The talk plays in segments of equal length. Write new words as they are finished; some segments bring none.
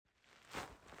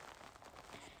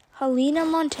Helena,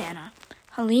 Montana.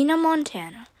 Helena,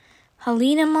 Montana.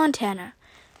 Helena, Montana.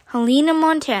 Helena,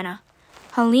 Montana.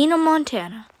 Helena,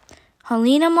 Montana.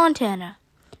 Helena, Montana.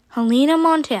 Helena,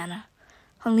 Montana.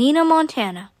 Helena,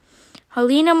 Montana.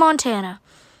 Helena, Montana.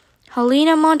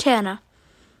 Helena, Montana.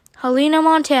 Helena,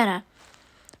 Montana.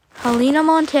 Helena,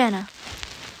 Montana.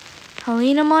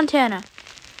 Helena, Montana.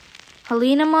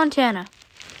 Helena, Montana.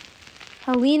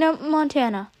 Helena,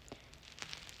 Montana.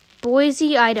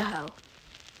 Boise, Idaho.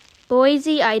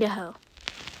 Boise, Idaho.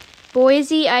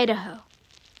 Boise, Idaho.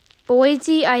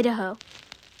 Boise, Idaho.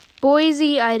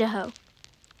 Boise, Idaho.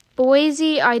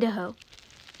 Boise, Idaho.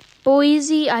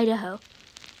 Boise, Idaho.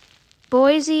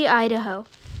 Boise, Idaho.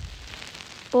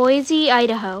 Boise,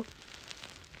 Idaho.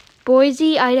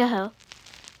 Boise, Idaho.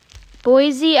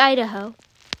 Boise, Idaho.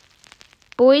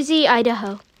 Boise,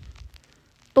 Idaho.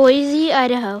 Boise,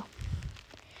 Idaho.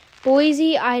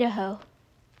 Boise, Idaho.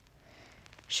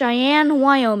 Cheyenne,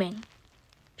 Wyoming.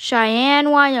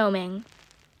 Cheyenne, Wyoming.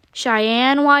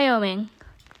 Cheyenne, Wyoming.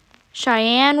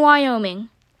 Cheyenne, Wyoming.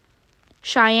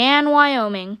 Cheyenne,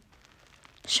 Wyoming.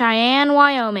 Cheyenne,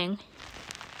 Wyoming.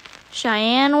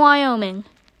 Cheyenne, Wyoming.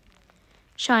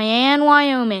 Cheyenne,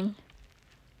 Wyoming.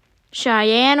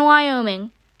 Cheyenne,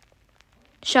 Wyoming.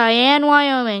 Cheyenne,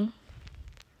 Wyoming.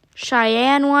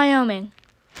 Cheyenne, Wyoming.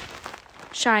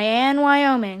 Cheyenne,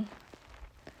 Wyoming.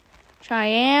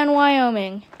 Cheyenne,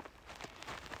 Wyoming.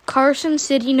 Carson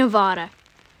City, Nevada.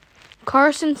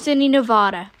 Carson City,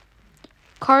 Nevada.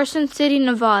 Carson City,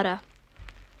 Nevada.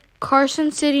 Carson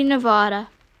City, Nevada.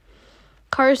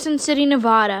 Carson City,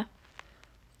 Nevada.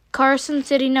 Carson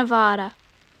City, Nevada.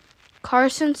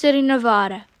 Carson City,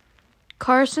 Nevada.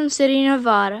 Carson City,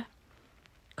 Nevada.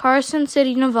 Carson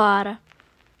City, Nevada.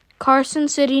 Carson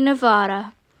City,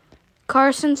 Nevada.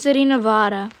 Carson City,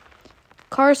 Nevada.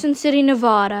 Carson City,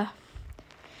 Nevada.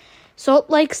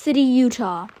 Salt Lake City,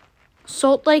 Utah.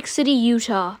 Salt Lake City,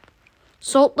 Utah.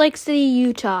 Salt Lake City,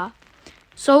 Utah.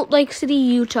 Salt Lake City,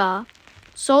 Utah.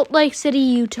 Salt Lake City,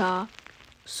 Utah.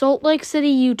 Salt Lake City,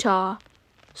 Utah.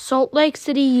 Salt Lake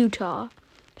City, Utah.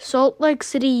 Salt Lake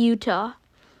City, Utah.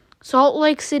 Salt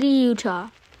Lake City,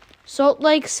 Utah. Salt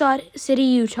Lake City,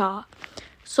 Utah.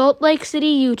 Salt Lake City,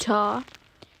 Utah.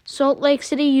 Salt Lake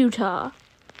City, Utah.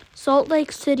 Salt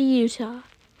Lake City, Utah.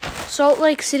 Salt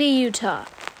Lake City, Utah.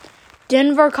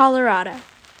 Denver, Colorado.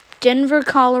 Denver,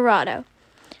 Colorado.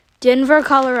 Denver,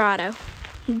 Colorado.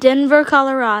 Denver,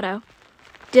 Colorado.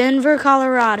 Denver,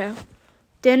 Colorado.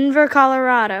 Denver,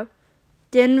 Colorado.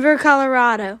 Denver,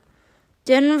 Colorado.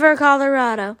 Denver,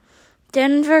 Colorado.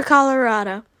 Denver,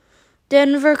 Colorado.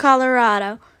 Denver,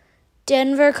 Colorado.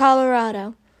 Denver,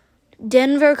 Colorado.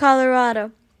 Denver,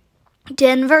 Colorado.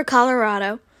 Denver,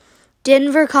 Colorado.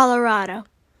 Denver, Colorado.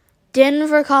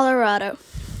 Denver, Colorado.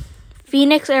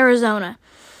 Phoenix, Arizona.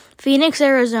 Phoenix,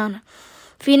 Arizona.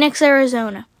 Phoenix,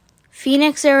 Arizona.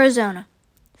 Phoenix, Arizona.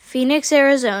 Phoenix,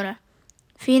 Arizona.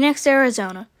 Phoenix,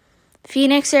 Arizona.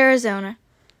 Phoenix, Arizona.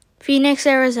 Phoenix,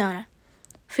 Arizona.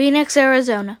 Phoenix,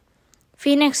 Arizona.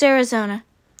 Phoenix, Arizona.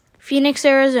 Phoenix,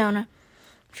 Arizona.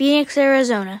 Phoenix,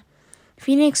 Arizona.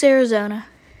 Phoenix,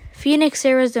 Arizona. Phoenix,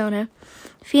 Arizona.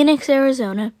 Phoenix,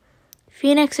 Arizona.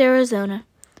 Phoenix, Arizona.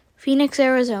 Phoenix,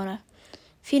 Arizona.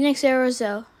 Phoenix,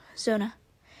 Arizona.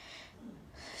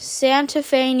 Santa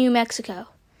Fe, New Mexico.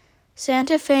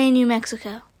 Santa Fe, New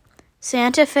Mexico.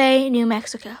 Santa Fe, New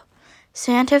Mexico.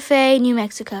 Santa Fe, New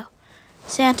Mexico.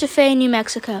 Santa Fe, New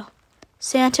Mexico.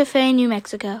 Santa Fe, New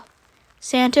Mexico.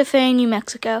 Santa Fe, New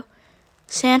Mexico.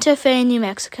 Santa Fe, New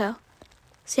Mexico.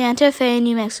 Santa Fe,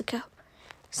 New Mexico.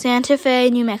 Santa Fe,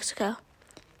 New Mexico.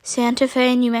 Santa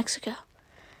Fe, New Mexico.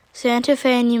 Santa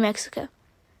Fe, New Mexico.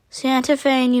 Santa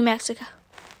Fe, New Mexico.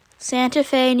 Santa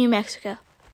Fe, New Mexico.